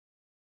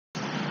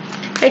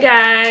Hey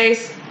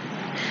guys,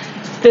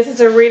 this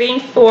is a reading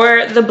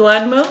for the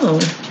blood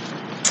moon,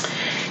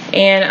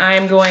 and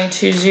I'm going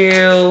to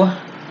do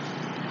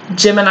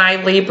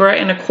Gemini, Libra,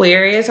 and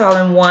Aquarius all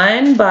in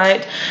one,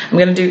 but I'm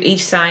going to do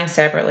each sign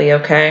separately,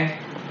 okay?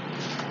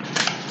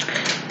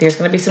 There's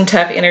going to be some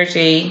tough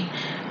energy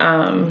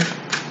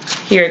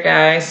here,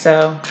 guys,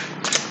 so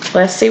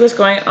let's see what's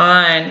going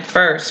on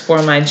first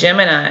for my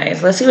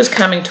Geminis. Let's see what's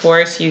coming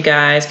towards you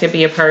guys. Could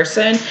be a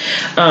person,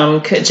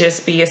 could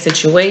just be a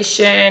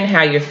situation,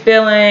 how you're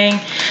feeling,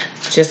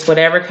 just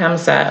whatever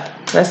comes up.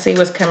 Let's see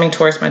what's coming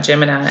towards my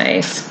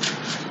Geminis.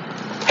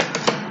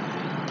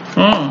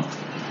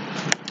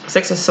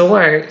 Six of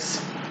Swords.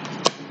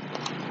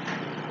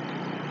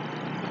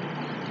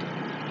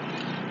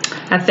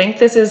 I think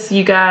this is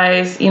you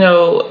guys,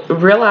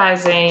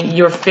 realizing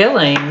your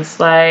feelings,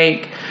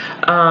 like,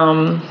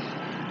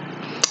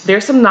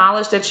 there's some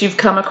knowledge that you've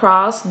come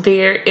across.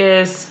 There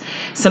is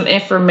some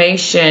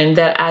information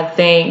that I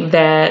think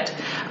that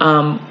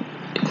I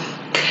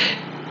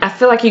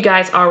feel like you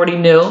guys already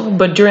knew,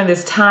 but during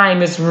this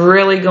time it's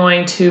really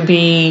going to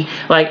be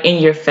like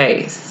in your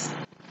face.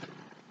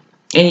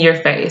 In your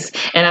face.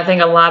 And I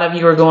think a lot of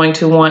you are going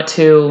to want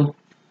to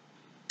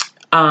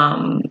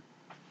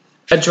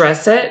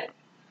address it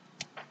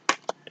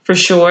for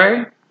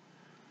sure.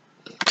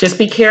 Just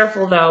be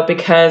careful though,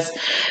 because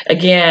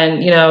again,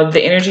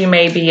 the energy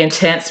may be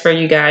intense for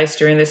you guys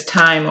during this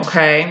time,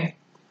 okay?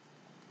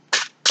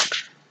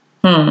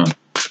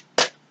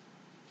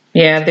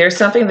 Yeah, there's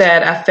something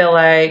that I feel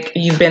like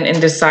you've been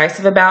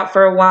indecisive about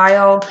for a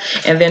while,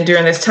 and then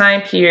during this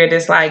time period,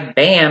 it's like,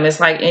 bam, it's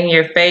like in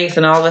your face,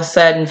 and all of a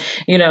sudden,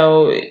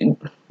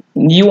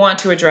 you want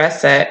to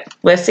address it.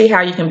 Let's see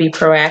how you can be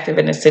proactive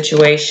in this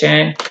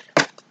situation.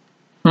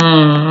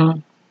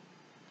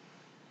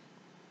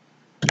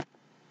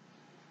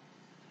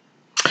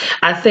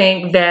 I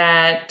think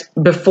that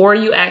before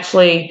you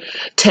actually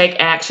take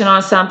action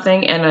on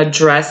something and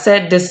address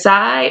it,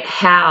 decide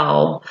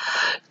how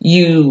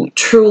you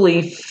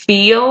truly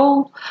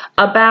feel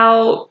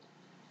about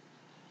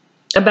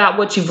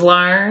what you've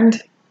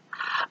learned.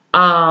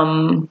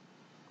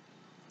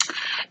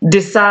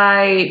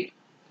 Decide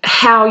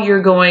how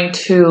you're going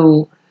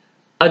to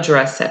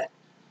address it.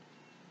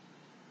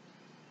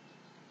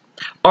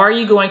 Are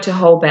you going to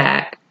hold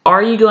back?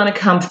 Are you going to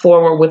come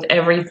forward with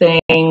everything?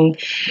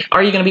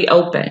 Are you going to be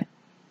open?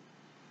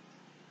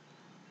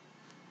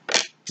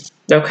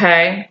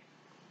 Okay.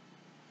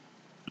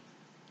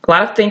 A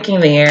lot of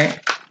thinking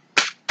there.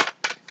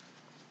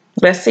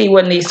 Let's see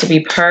what needs to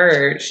be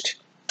purged.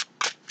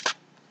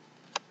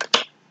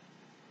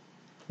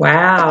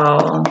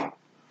 Wow.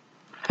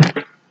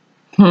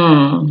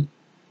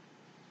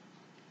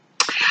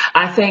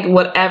 I think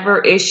whatever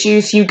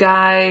issues you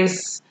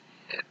guys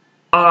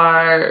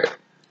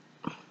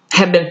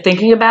have been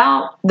thinking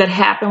about that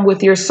happened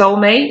with your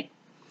soulmate,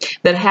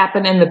 that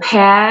happened in the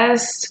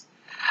past,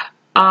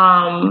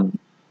 that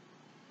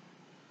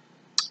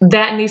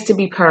needs to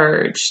be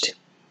purged.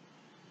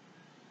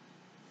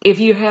 If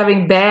you've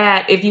had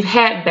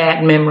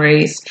bad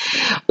memories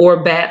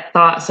or bad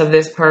thoughts of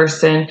this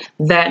person,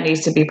 that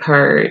needs to be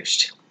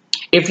purged.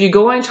 If you're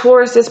going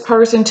towards this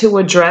person to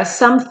address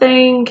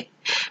something,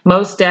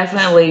 most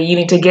definitely you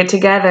need to get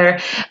together,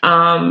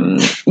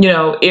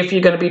 if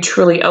you're going to be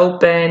truly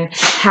open,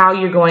 how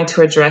you're going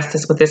to address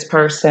this with this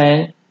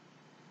person.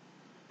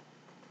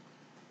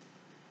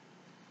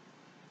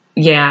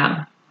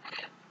 Yeah.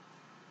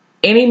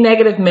 Any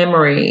negative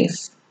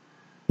memories,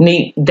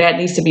 that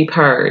needs to be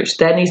purged.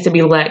 That needs to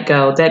be let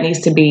go. That needs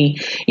to be,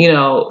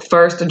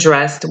 first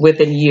addressed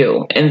within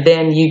you. And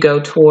then you go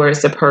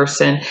towards the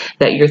person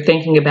that you're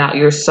thinking about,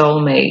 your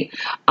soulmate,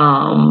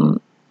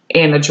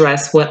 and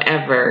address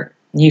whatever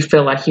you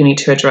feel like you need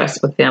to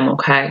address with them,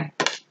 okay?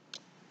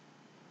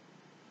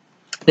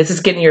 This is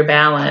getting your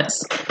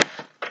balance.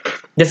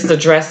 This is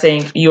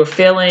addressing your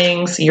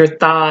feelings, your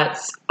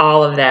thoughts,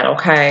 all of that,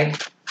 okay?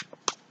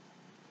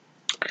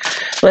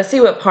 Let's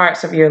see what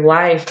parts of your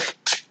life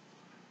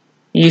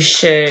you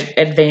should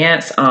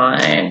advance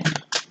on.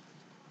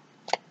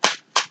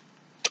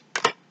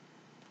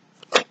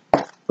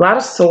 A lot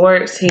of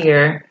swords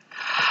here.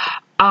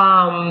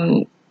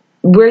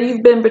 Where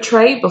you've been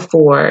betrayed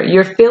before,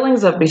 your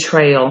feelings of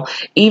betrayal,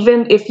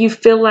 even if you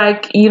feel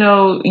like,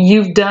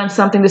 you've done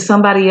something to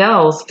somebody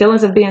else,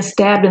 feelings of being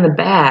stabbed in the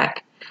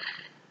back.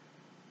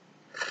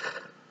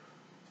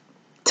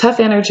 Tough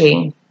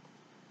energy.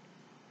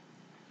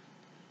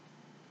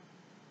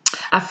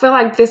 I feel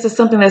like this is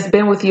something that's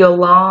been with you a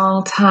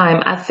long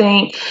time. I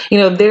think,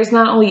 there's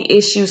not only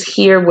issues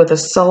here with a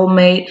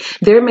soulmate,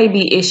 there may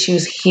be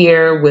issues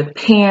here with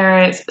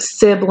parents,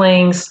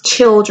 siblings,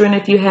 children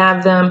if you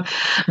have them,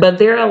 but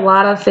there are a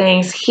lot of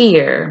things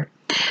here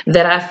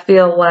that I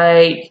feel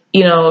like,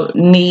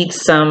 need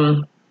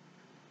to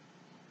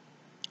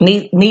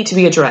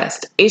be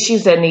addressed.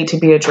 Issues that need to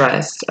be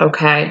addressed,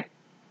 okay?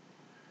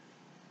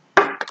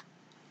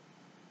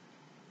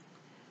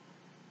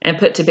 And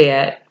put to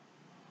bed.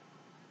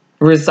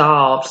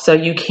 resolved so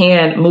you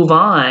can move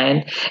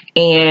on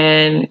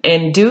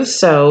and do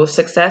so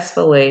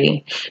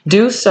successfully,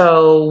 do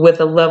so with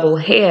a level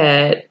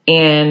head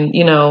and,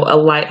 you know, a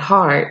light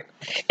heart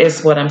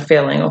is what I'm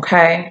feeling.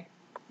 Okay,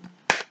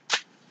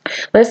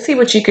 let's see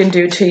what you can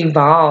do to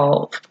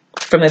evolve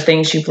from the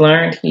things you've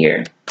learned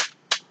here.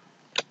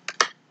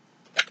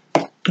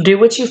 Do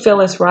what you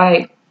feel is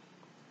right.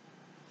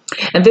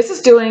 And this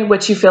is doing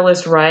what you feel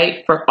is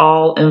right for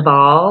all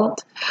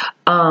involved.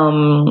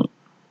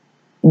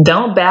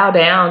 Don't bow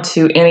down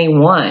to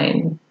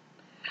anyone,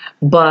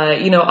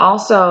 but, you know,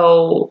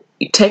 also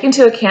take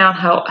into account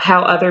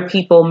how other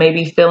people may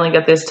be feeling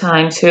at this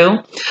time too.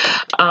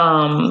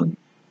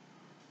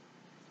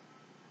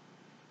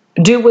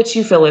 Do what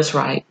you feel is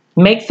right.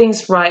 Make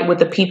things right with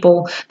the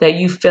people that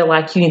you feel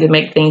like you need to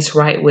make things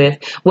right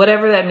with,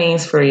 whatever that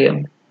means for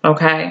you.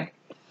 Okay.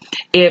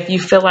 If you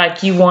feel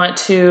like you want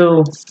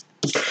to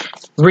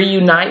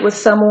reunite with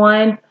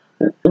someone,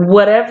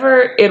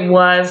 whatever it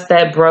was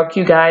that broke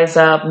you guys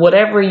up,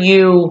 whatever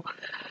you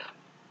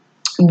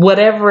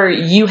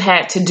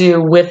had to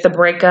do with the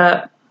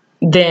breakup,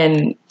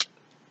 then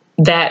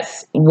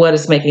that's what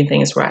is making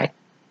things right.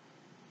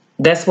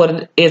 That's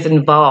what is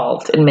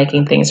involved in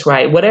making things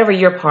right, whatever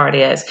your part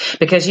is,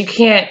 because you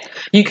can't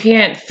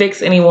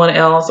fix anyone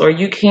else, or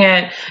you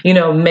can't, you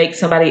know, make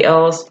somebody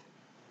else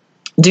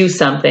do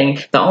something.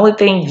 The only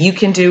thing you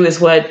can do is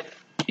what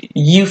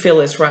you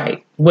feel is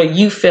right, what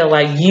you feel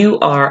like you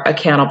are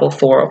accountable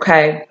for.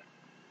 Okay.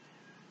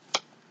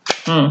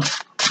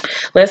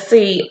 Let's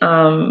see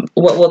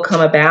what will come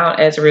about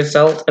as a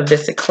result of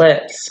this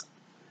eclipse.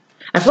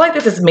 I feel like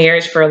this is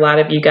marriage for a lot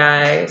of you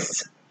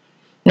guys.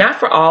 Not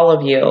for all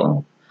of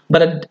you,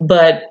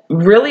 but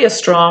really a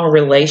strong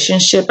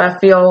relationship, I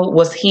feel,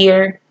 was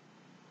here.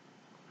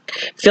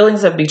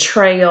 Feelings of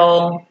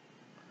betrayal.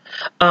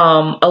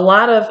 A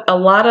lot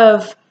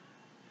of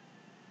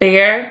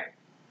fear.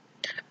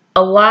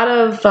 A lot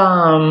of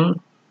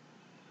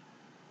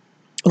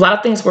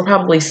things were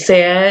probably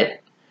said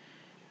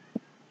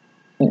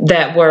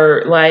that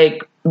were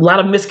like a lot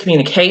of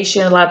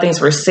miscommunication. A lot of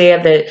things were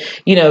said that,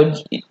 you know,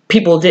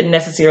 people didn't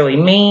necessarily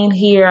mean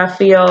here, I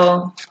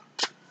feel.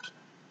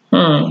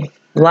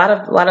 A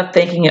lot of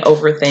thinking and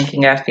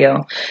overthinking, I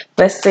feel.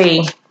 Let's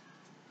see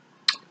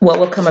what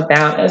will come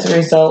about as a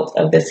result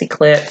of this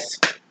eclipse.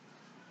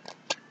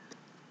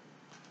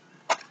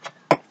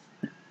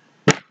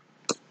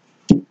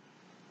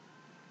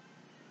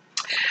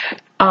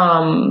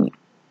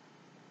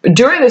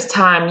 During this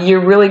time,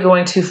 you're really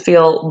going to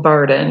feel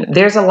burdened.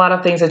 There's a lot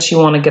of things that you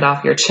want to get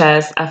off your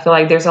chest. I feel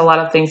like there's a lot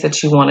of things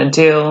that you want to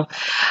do.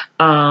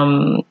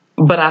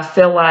 But I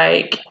feel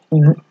like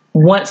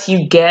once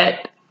you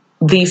get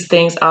these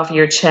things off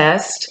your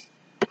chest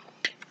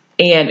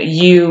and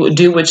you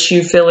do what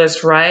you feel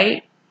is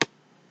right,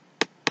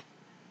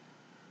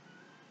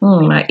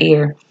 my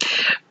ear,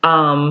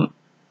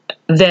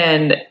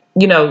 then,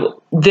 you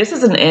know, this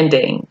is an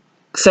ending.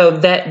 So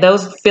that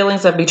those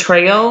feelings of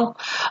betrayal,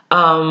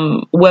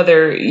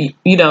 whether,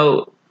 you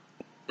know,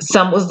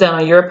 some was done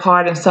on your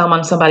part and some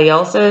on somebody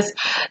else's,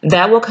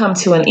 that will come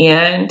to an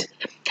end,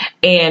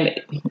 and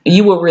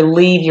you will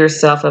relieve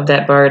yourself of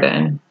that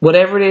burden.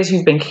 Whatever it is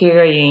you've been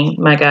carrying,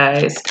 my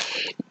guys,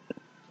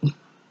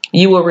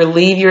 you will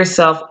relieve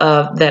yourself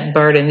of that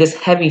burden, this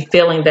heavy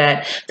feeling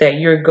that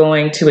you're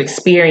going to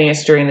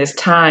experience during this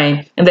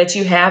time, and that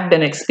you have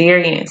been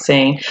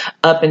experiencing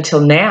up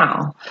until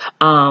now.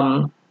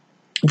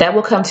 That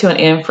will come to an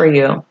end for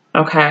you.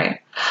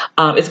 Okay.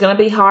 It's going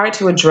to be hard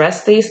to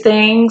address these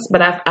things,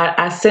 but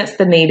I sense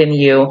the need in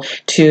you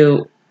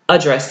to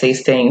address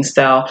these things.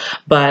 So,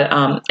 but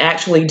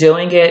actually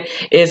doing it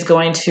is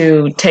going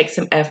to take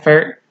some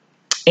effort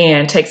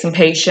and take some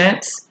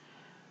patience,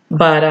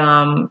 but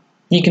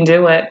you can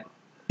do it.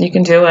 You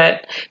can do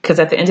it, because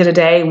at the end of the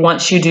day,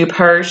 once you do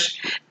purge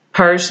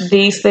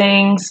these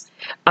things,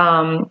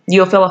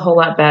 you'll feel a whole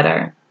lot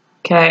better.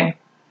 Okay.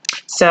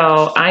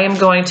 So I am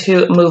going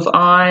to move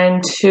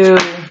on to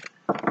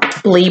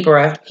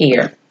Libra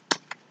here.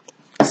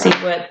 See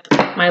what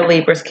my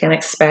Libras can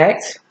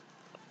expect.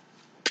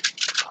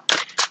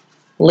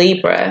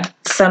 Libra,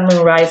 Sun,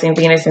 Moon, Rising,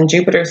 Venus, and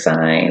Jupiter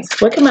signs.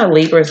 What can my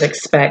Libras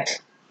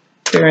expect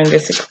during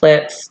this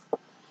eclipse?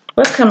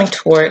 What's coming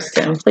towards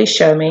them? Please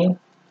show me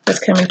what's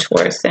coming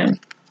towards them.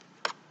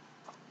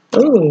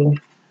 Ooh,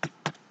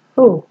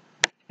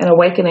 an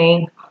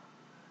awakening.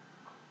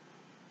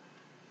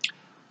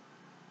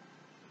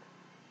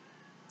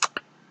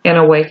 An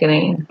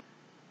awakening.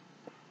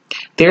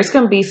 There's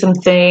going to be some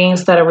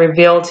things that are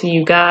revealed to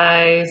you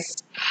guys.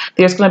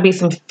 There's going to be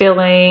some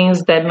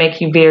feelings that make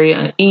you very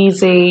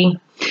uneasy.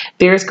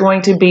 There's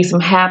going to be some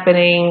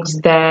happenings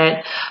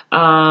that,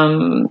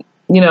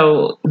 you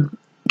know,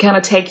 kind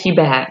of take you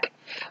back,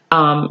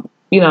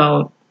 you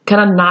know,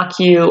 kind of knock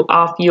you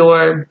off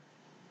your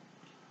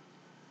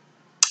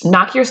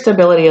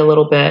stability a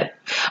little bit.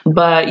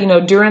 But, you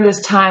know, during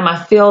this time,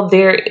 I feel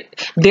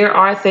there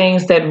are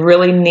things that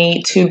really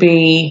need to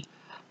be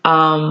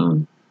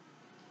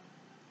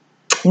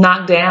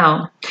knocked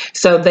down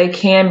so they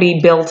can be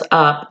built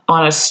up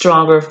on a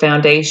stronger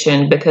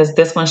foundation, because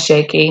this one's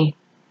shaky.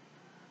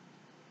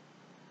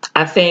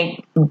 I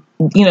think,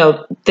 you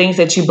know, things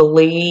that you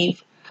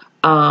believe,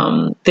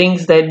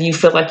 things that you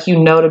feel like you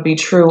know to be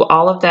true,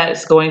 all of that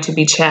is going to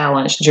be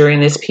challenged during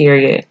this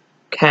period.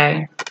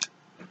 Okay.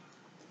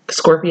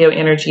 Scorpio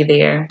energy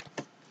there.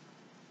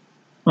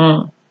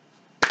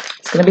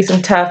 It's going to be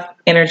some tough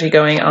energy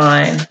going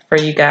on for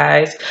you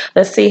guys.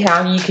 Let's see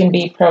how you can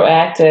be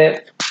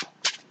proactive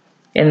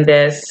in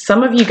this.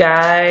 Some of you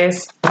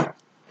guys,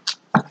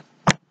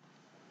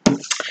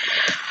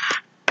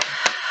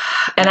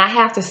 and I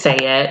have to say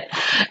it,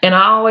 and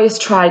I always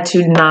try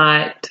to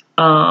not,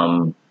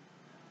 I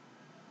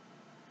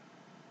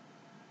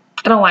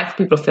don't like for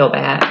people to feel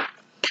bad.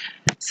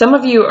 Some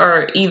of you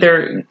are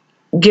either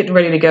getting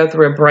ready to go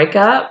through a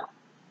breakup.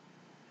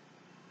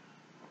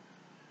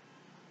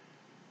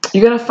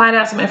 You're going to find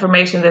out some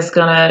information that's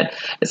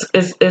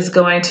is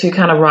going to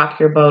kind of rock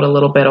your boat a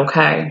little bit,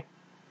 okay?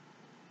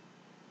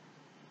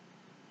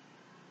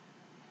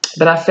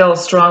 But I feel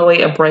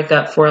strongly a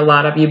breakup for a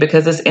lot of you,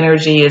 because this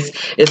energy is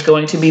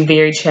going to be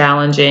very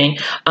challenging.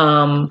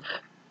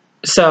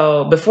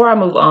 So before I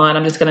move on,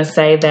 I'm just going to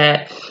say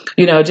that,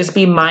 you know, just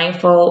be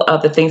mindful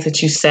of the things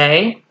that you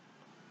say.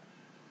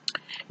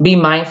 Be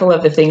mindful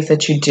of the things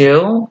that you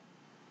do.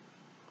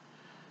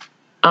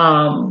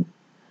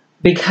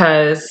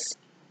 Because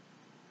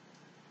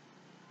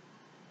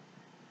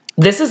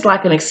this is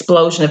like an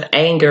explosion of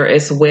anger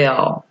as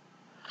well.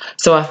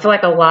 So I feel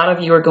like a lot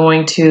of you are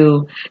going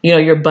to, you know,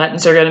 your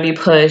buttons are going to be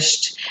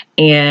pushed,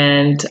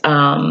 and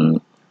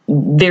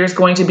there's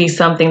going to be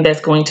something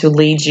that's going to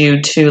lead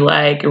you to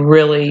like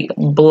really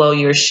blow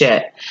your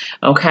shit.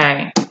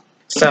 Okay.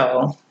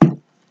 So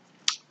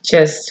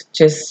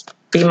just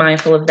be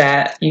mindful of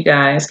that, you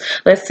guys.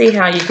 Let's see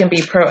how you can be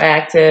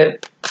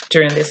proactive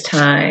during this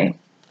time.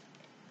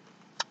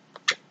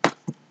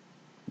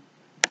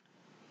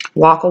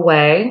 Walk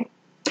away.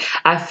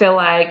 I feel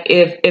like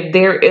if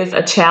there is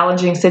a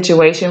challenging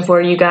situation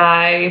for you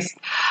guys,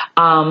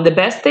 the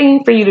best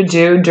thing for you to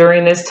do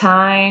during this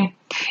time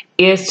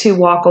is to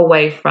walk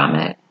away from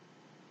it.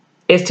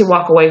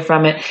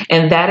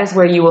 And that is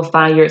where you will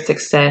find your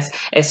success.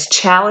 As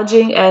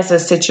challenging as a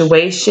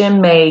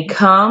situation may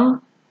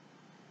come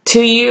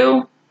to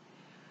you,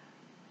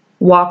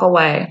 walk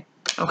away.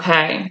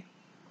 Okay.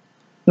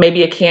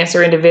 Maybe a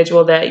Cancer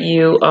individual that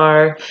you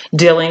are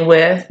dealing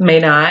with may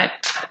not,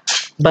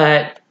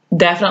 but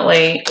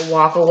definitely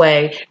walk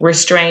away.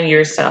 Restrain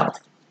yourself.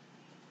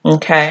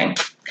 Okay.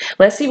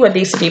 Let's see what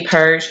needs to be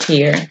purged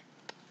here.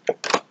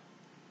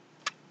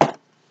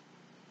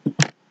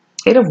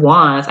 Eight of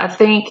Wands. I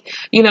think,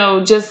 you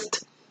know,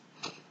 just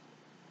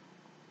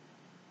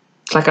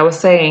like I was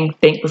saying,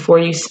 think before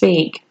you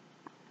speak.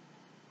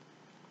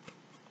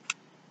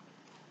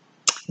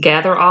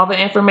 Gather all the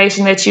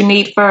information that you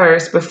need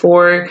first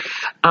before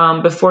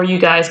you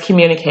guys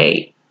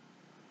communicate.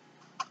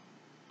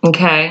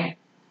 Okay.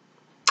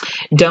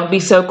 Don't be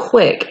so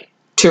quick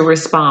to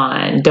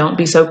respond. Don't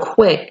be so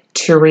quick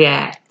to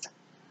react.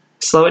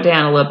 Slow it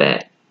down a little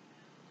bit.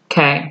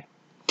 Okay.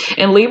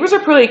 And Libras are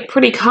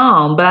pretty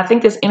calm, but I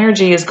think this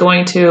energy is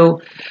going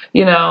to,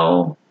 you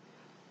know,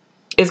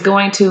 is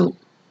going to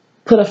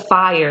put a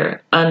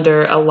fire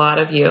under a lot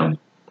of you.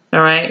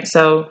 All right.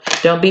 So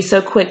don't be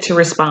so quick to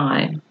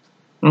respond.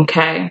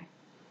 Okay.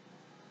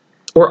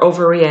 Or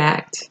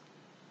overreact.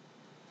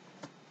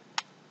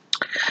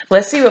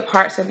 Let's see what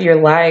parts of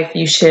your life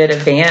you should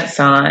advance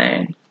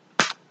on.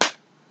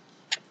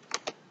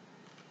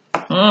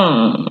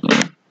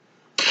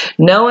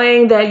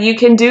 Knowing that you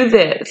can do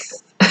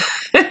this.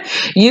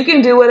 You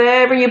can do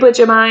whatever you put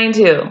your mind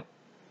to.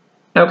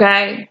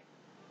 Okay?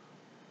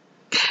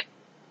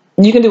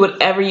 You can do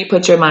whatever you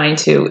put your mind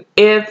to.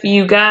 If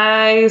you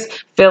guys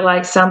feel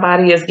like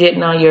somebody is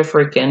getting on your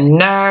freaking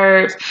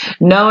nerves,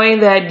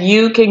 knowing that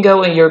you can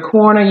go in your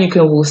corner, you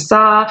can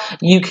woosah,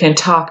 you can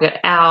talk it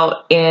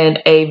out in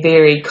a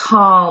very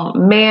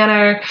calm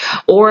manner,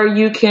 or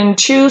you can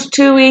choose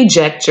to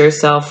eject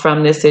yourself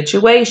from this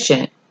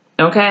situation.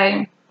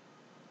 Okay?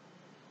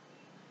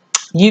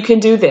 You can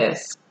do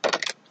this.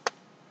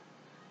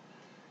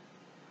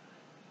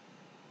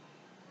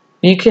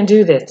 You can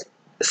do this.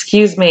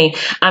 Excuse me.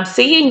 I'm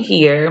seeing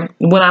here,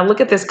 when I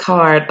look at this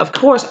card, of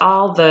course,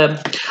 all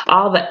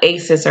the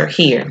aces are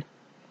here.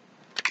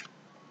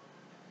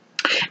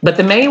 But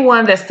the main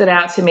one that stood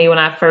out to me when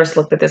I first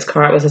looked at this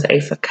card was this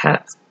Ace of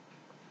Cups.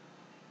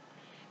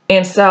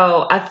 And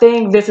so I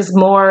think this is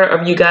more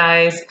of you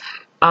guys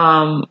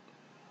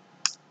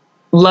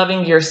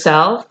loving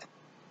yourself,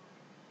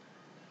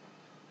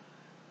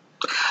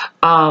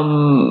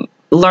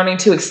 learning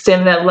to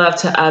extend that love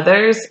to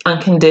others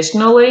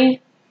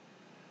unconditionally.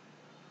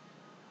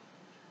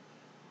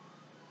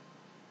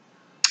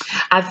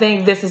 I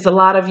think this is a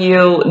lot of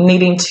you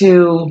needing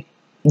to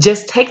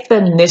just take the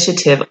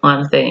initiative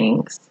on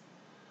things.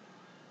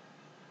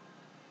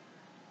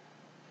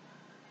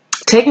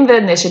 Taking the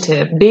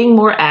initiative, being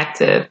more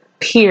active,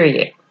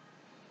 period.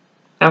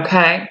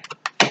 Okay?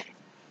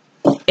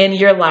 in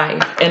your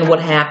life and what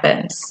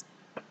happens.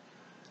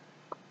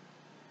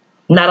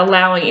 Not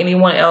allowing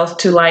anyone else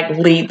to like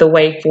lead the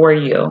way for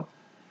you.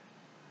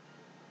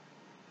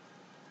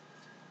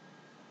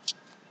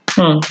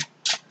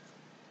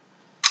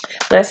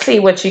 Let's see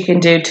what you can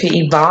do to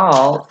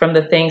evolve from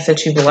the things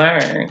that you've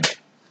learned.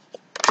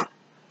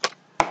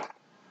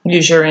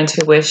 Use your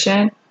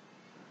intuition.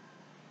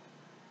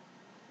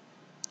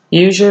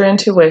 Use your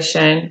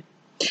intuition.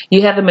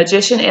 You have the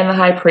Magician and the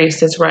High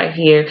Priestess right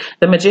here.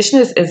 The Magician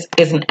is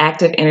an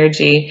active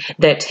energy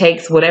that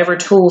takes whatever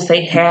tools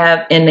they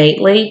have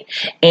innately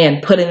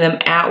and putting them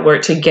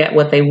outward to get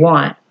what they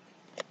want.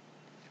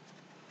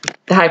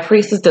 The High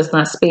Priestess does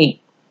not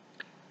speak,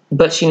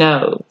 but she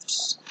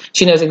knows.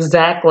 She knows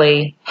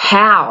exactly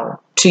how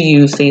to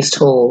use these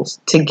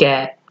tools to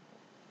get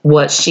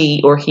what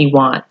she or he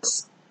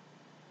wants.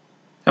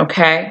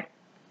 Okay?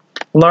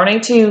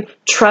 Learning to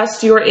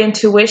trust your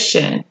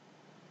intuition.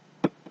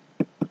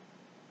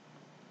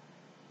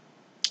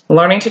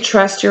 Learning to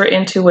trust your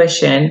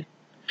intuition,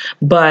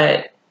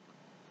 but,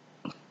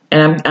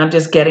 and I'm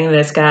just getting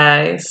this,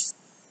 guys.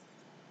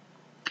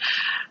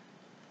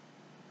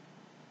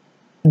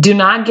 Do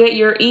not get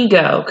your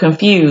ego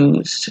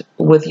confused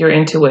with your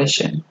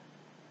intuition.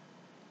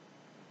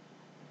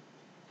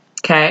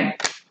 Okay?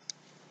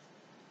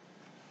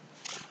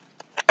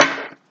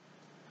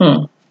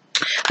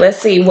 Let's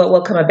see what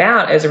will come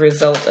about as a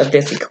result of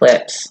this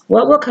eclipse.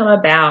 What will come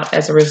about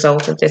as a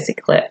result of this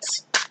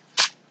eclipse?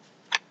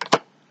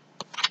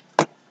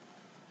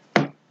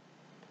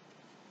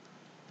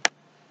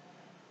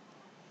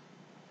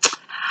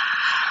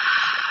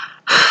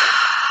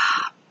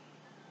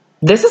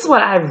 This is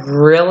what I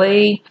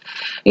really,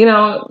 you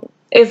know,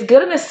 it's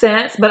good in a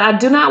sense, but I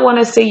do not want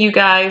to see you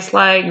guys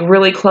like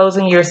really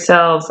closing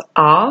yourselves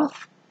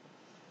off.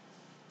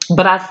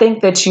 But I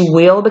think that you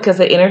will, because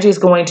the energy is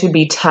going to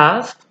be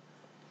tough.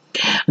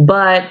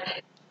 But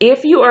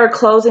if you are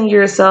closing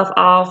yourself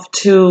off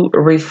to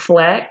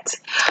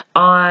reflect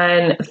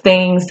on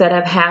things that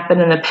have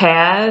happened in the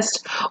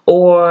past,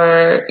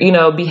 or, you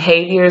know,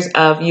 behaviors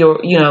of your,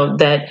 you know,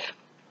 that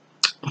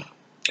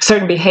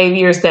certain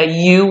behaviors that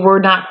you were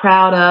not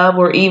proud of,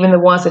 or even the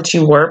ones that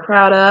you were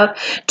proud of,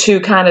 to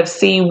kind of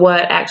see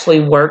what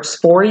actually works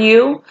for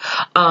you.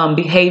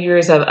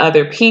 Behaviors of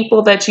other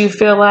people that you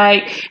feel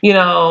like, you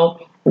know,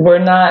 were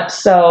not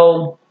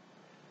so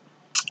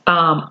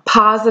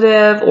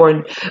positive,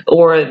 or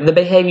the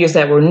behaviors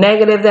that were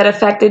negative that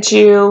affected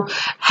you.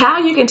 How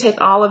you can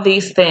take all of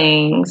these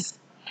things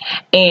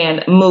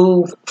and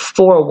move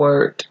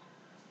forward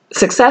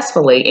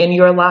successfully in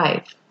your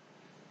life.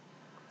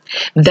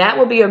 That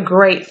would be a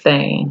great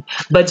thing.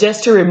 But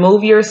just to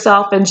remove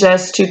yourself and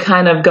just to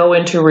kind of go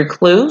into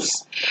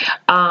recluse,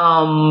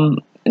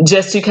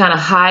 just to kind of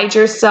hide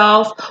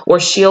yourself or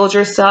shield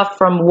yourself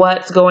from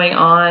what's going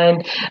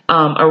on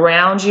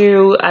around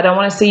you, I don't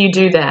want to see you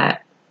do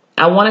that.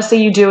 I want to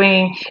see you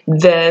doing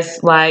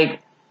this, like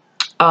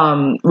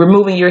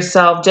removing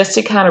yourself just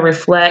to kind of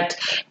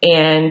reflect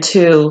and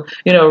to,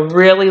 you know,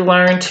 really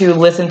learn to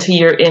listen to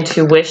your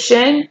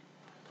intuition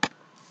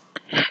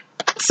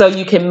so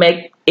you can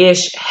make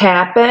ish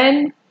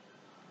happen.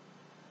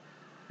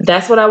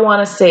 That's what I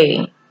want to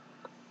see.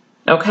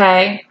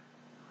 Okay?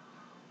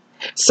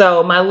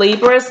 So my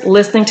Libras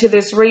listening to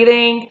this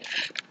reading,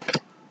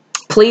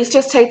 please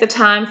just take the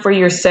time for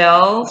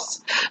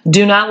yourselves.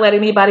 Do not let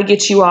anybody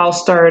get you all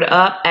stirred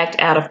up, act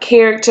out of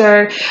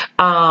character,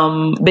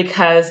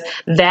 because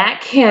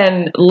that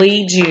can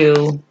lead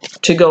you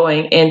to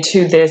going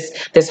into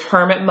this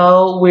hermit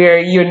mode where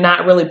you're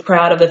not really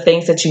proud of the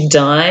things that you've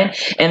done,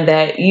 and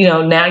that, you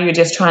know, now you're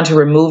just trying to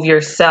remove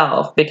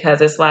yourself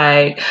because it's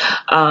like,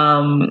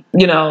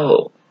 you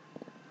know,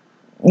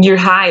 you're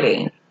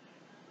hiding.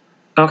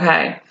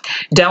 Okay?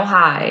 Don't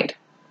hide.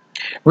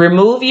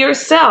 Remove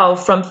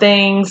yourself from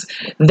things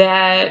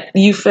that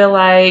you feel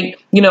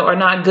like, you know, are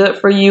not good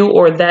for you,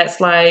 or that's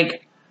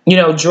like, you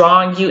know,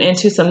 drawing you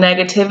into some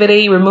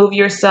negativity. Remove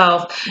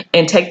yourself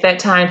and take that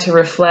time to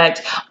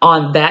reflect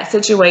on that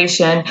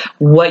situation,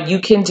 what you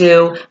can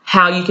do,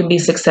 how you can be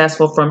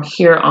successful from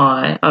here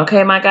on.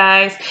 Okay, my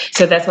guys?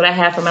 So that's what I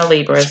have for my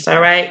Libras. All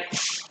right.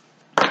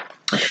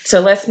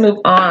 So let's move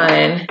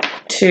on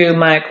to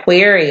my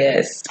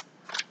Aquarius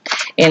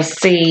and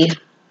see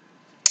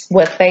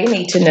what they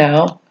need to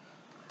know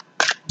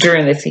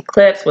during this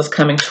eclipse, what's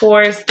coming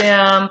towards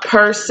them,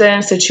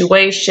 person,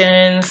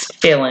 situations,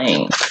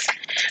 feelings.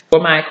 For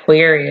my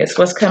Aquarius,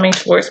 what's coming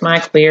towards my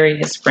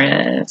Aquarius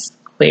friends?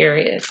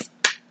 Aquarius.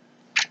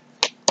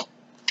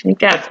 You've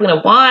got Queen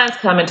of Wands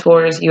coming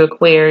towards you,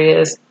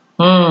 Aquarius.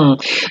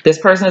 This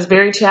person is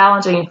very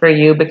challenging for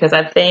you, because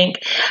I think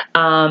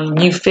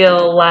you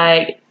feel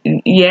like,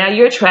 yeah,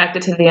 you're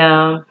attracted to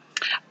them.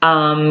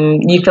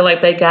 You feel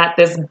like they got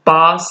this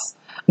boss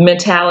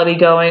mentality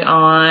going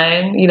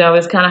on. You know,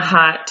 it's kind of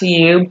hot to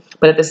you,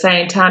 but at the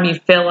same time, you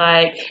feel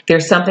like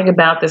there's something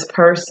about this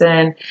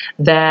person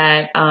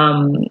that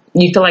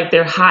you feel like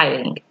they're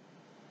hiding.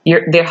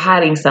 They're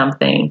hiding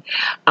something.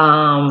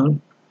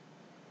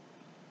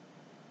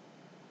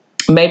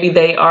 Maybe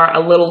they are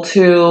a little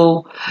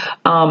too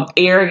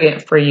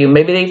arrogant for you.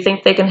 Maybe they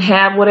think they can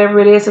have whatever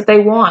it is that they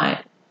want.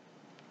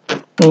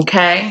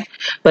 Okay,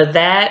 but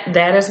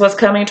that is what's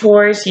coming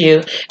towards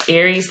you.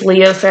 Aries,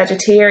 Leo,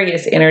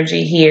 Sagittarius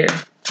energy here.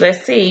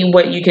 Let's see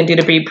what you can do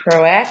to be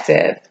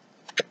proactive.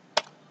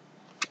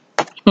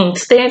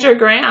 Stand your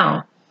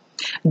ground.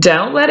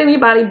 Don't let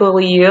anybody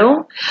bully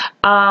you.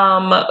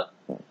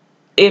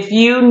 If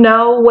you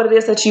know what it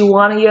is that you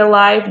want in your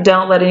life,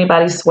 don't let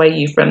anybody sway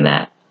you from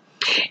that.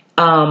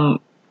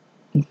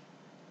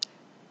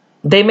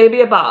 They may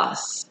be a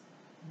boss,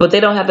 but they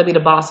don't have to be the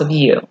boss of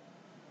you.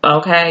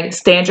 Okay?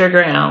 Stand your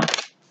ground.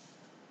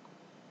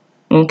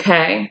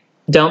 Okay?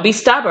 Don't be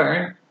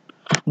stubborn.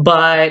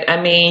 But,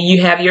 I mean,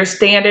 you have your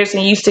standards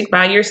and you stick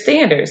by your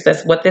standards.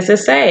 That's what this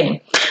is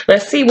saying.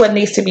 Let's see what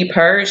needs to be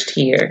purged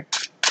here.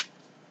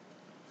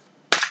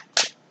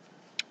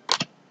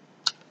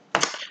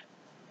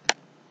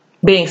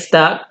 Being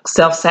stuck,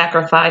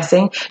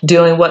 self-sacrificing,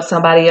 doing what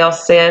somebody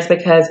else says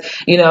because,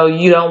 you know,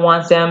 you don't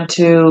want them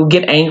to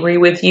get angry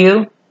with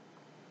you.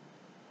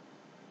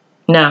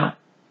 No.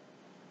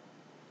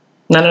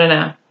 No, no,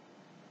 no.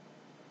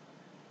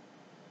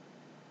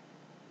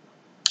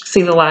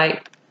 See the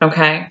light,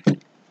 okay?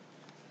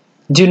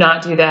 Do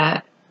not do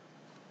that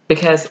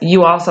because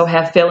you also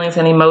have feelings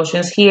and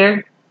emotions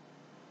here.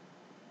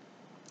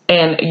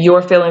 And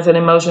your feelings and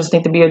emotions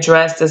need to be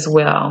addressed as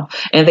well.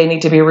 And they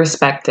need to be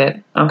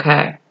respected,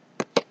 okay?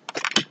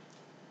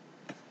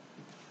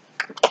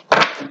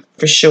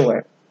 For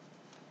sure.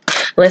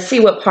 Let's see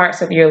what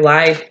parts of your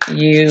life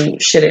you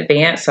should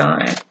advance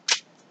on.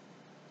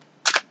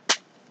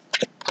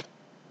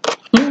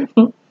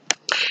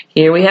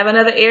 Here we have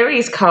another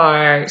Aries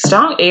card.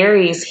 Strong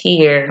Aries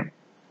here.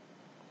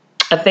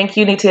 I think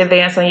you need to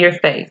advance on your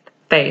faith.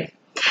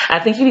 I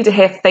think you need to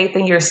have faith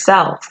in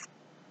yourself.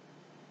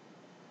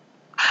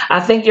 I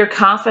think your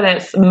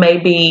confidence may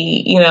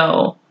be, you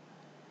know,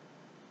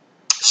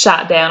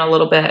 shot down a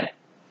little bit.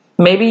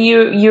 Maybe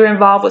you're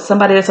involved with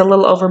somebody that's a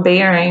little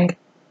overbearing.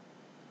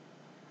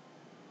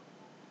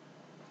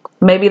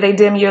 Maybe they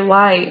dim your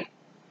light.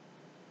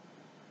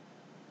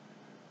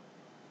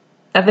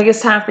 I think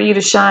it's time for you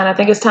to shine. I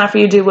think it's time for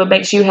you to do what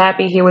makes you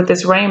happy here with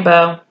this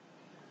rainbow.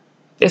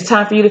 It's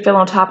time for you to feel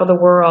on top of the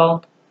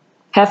world.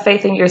 Have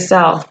faith in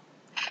yourself.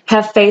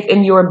 Have faith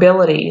in your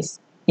abilities,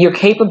 your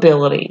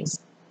capabilities.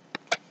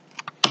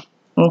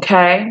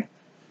 Okay?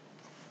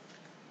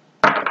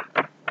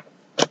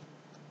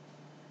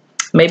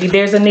 Maybe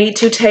there's a need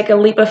to take a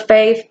leap of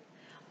faith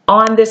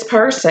on this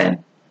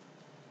person.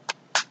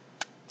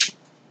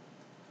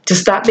 To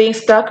stop being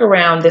stuck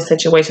around this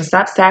situation.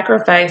 Stop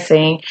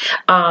sacrificing.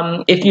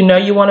 If you know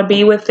you want to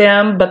be with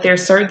them, but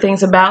there's certain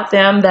things about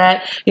them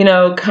that, you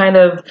know, kind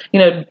of, you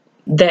know,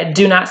 that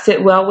do not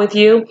sit well with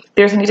you,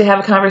 there's a need to have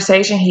a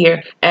conversation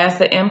here as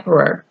the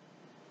Emperor.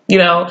 You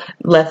know,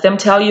 let them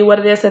tell you what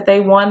it is that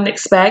they want and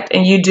expect,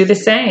 and you do the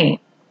same.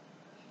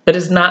 But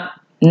it's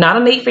not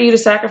a need for you to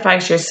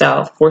sacrifice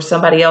yourself for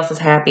somebody else's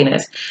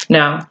happiness.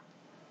 No.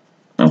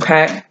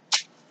 Okay?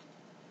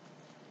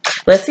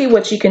 Let's see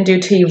what you can do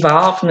to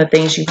evolve from the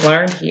things you've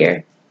learned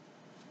here.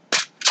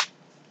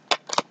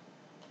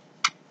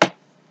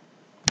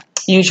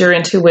 Use your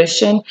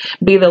intuition.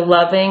 Be the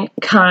loving,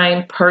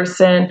 kind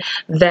person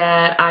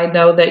that I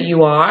know that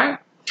you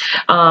are.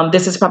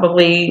 This is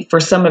probably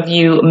for some of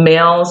you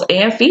males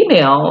and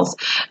females,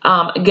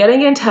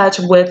 getting in touch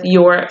with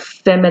your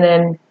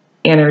feminine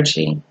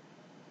energy,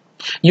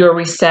 your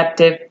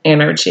receptive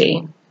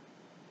energy.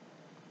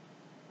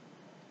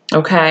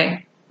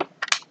 Okay?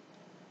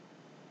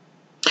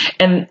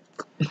 And,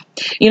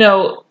 you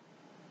know,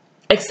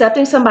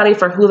 accepting somebody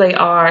for who they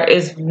are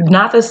is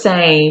not the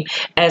same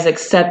as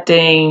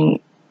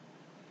accepting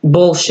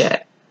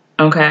bullshit.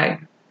 Okay?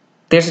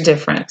 There's a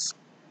difference.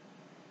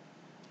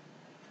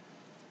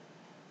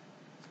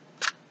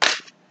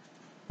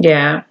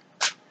 Yeah.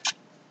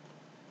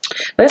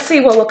 Let's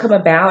see what will come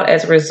about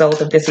as a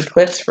result of this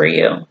eclipse for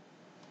you.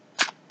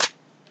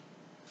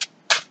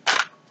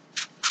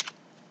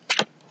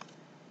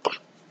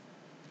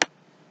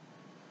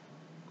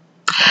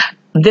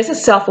 This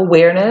is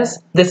self-awareness.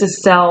 This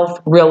is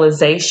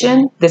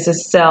self-realization. This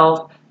is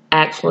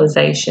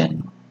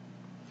self-actualization.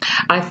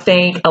 I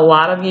think a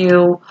lot of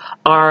you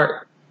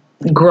are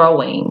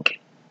growing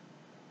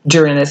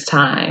during this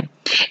time.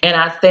 And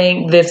I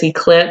think this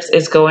eclipse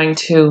is going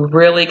to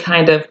really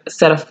kind of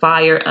set a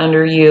fire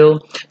under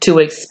you to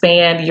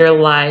expand your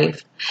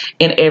life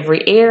in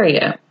every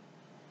area.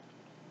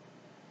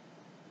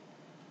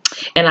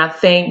 And I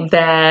think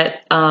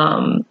that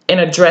in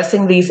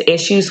addressing these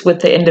issues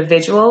with the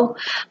individual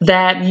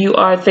that you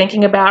are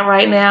thinking about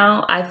right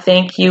now, I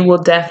think you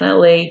will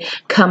definitely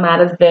come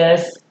out of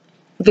this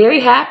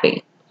very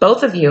happy.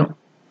 Both of you.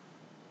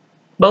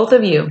 Both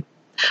of you.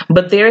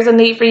 But there's a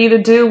need for you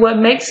to do what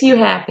makes you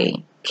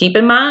happy. Keep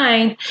in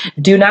mind,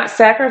 do not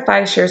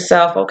sacrifice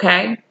yourself,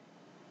 okay?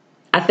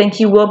 I think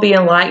you will be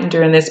enlightened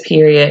during this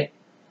period.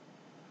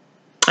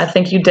 I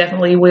think you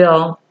definitely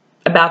will.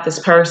 About this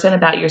person,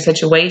 about your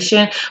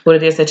situation, what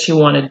it is that you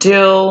want to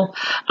do,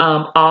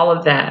 all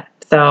of that.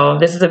 So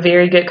this is a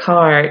very good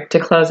card to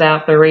close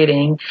out the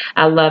reading.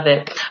 I love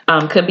it.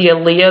 Could be a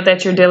Leo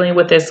that you're dealing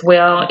with as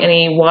well.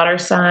 Any water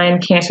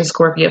sign, Cancer,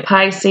 Scorpio,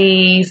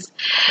 Pisces.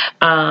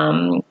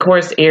 Of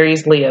course,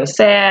 Aries, Leo,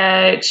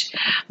 Sag.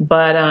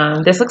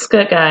 But this looks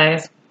good,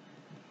 guys.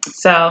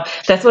 So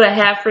that's what I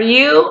have for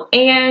you.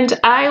 And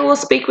I will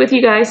speak with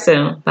you guys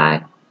soon.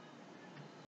 Bye.